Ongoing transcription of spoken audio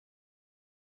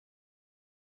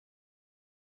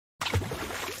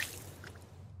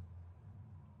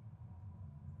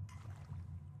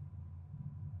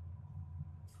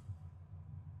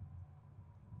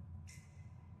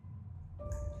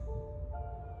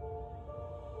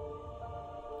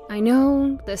I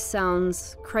know this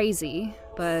sounds crazy,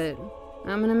 but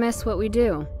I'm gonna miss what we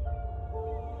do.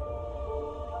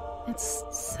 It's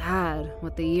sad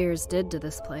what the years did to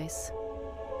this place.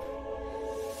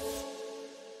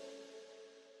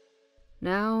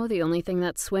 Now, the only thing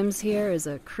that swims here is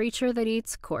a creature that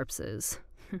eats corpses.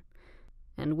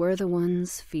 And we're the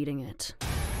ones feeding it.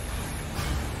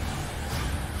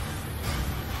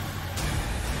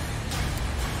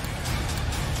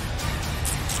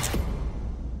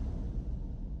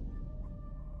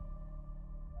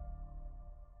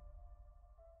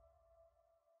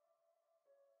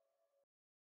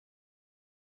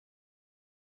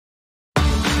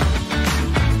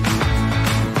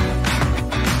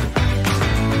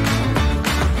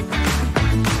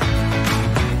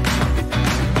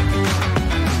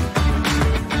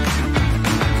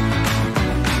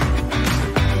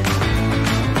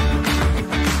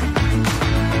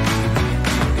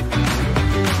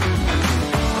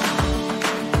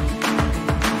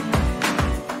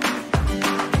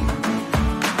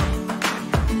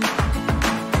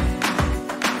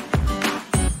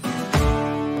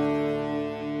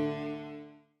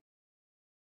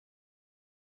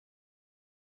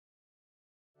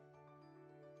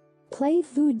 Play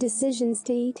food decisions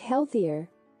to eat healthier.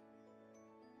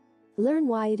 Learn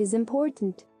why it is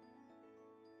important.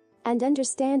 And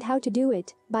understand how to do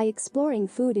it by exploring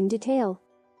food in detail.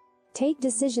 Take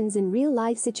decisions in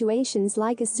real-life situations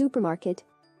like a supermarket,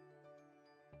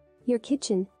 your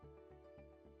kitchen,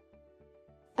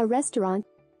 a restaurant,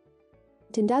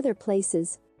 and other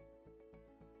places.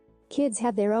 Kids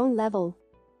have their own level.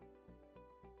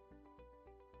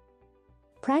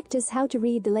 Practice how to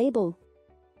read the label.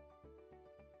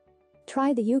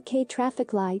 Try the UK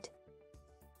traffic light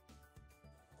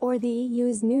or the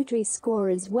EU's Nutri-Score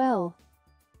as well.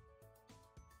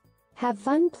 Have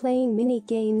fun playing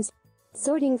mini-games,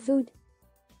 sorting food,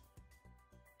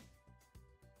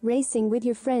 racing with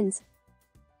your friends,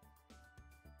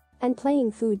 and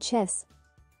playing food chess.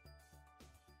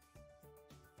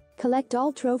 Collect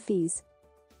all trophies.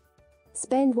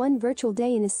 Spend one virtual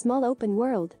day in a small open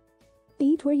world.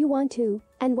 Eat where you want to,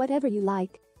 and whatever you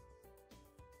like.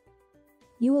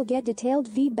 You will get detailed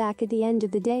feedback at the end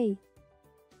of the day.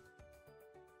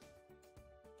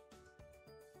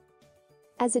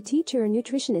 As a teacher or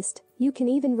nutritionist, you can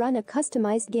even run a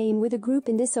customized game with a group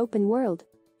in this open world.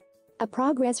 A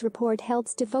progress report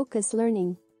helps to focus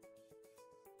learning.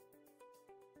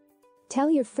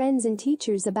 Tell your friends and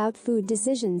teachers about food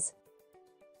decisions.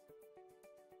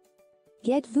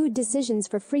 Get food decisions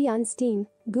for free on Steam,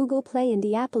 Google Play and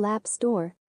the Apple App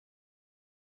Store.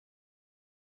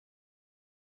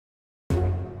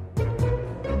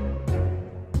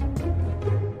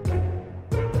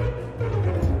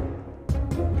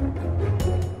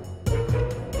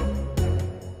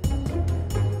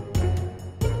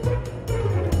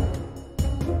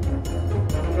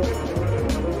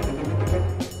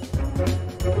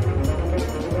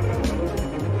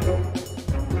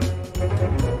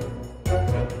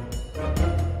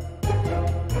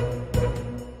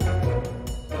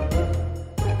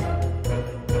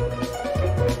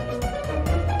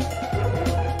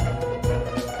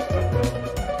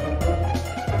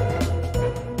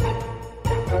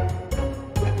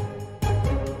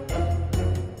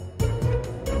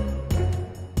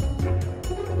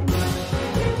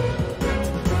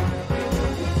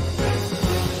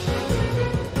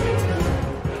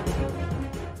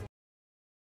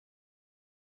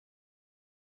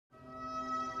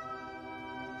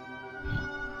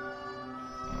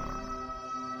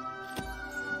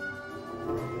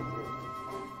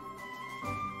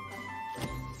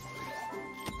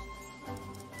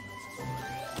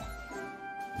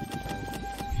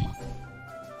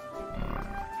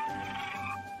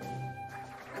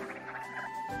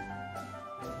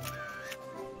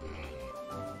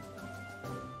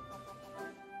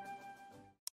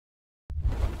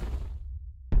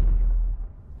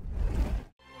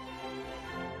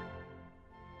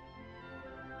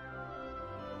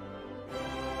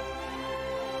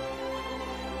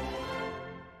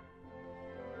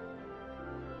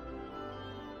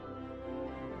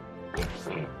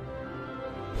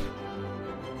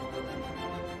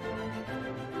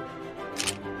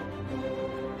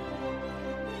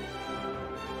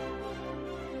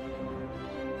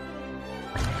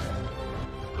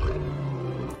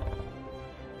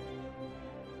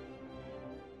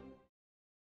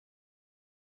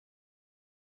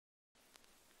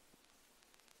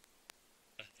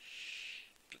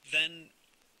 Then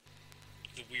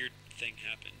the weird thing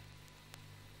happened.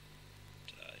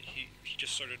 He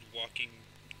just started walking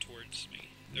towards me.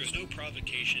 There was no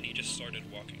provocation, he just started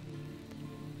walking.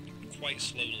 quite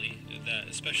slowly, that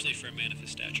especially for a man of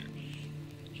his stature.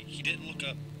 He didn't look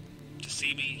up to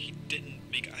see me, he didn't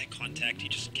make eye contact, he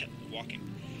just kept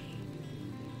walking.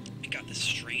 I got this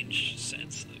strange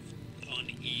sense of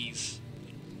unease,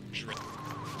 dread,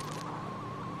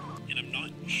 and I'm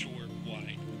not sure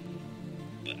why,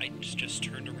 but I just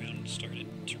turned around and started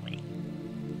to run.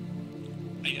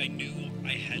 I knew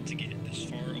I had to get as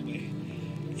far away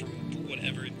from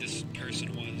whatever this person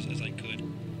was as I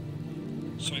could.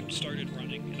 So I started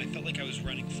running, and I felt like I was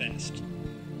running fast.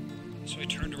 So I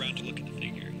turned around to look at the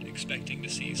figure, expecting to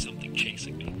see something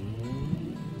chasing me.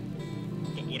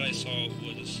 But what I saw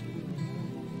was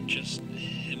just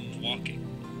him walking.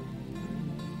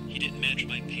 He didn't match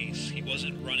my pace. He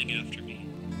wasn't running after me.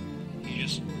 He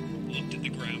just looked at the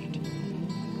ground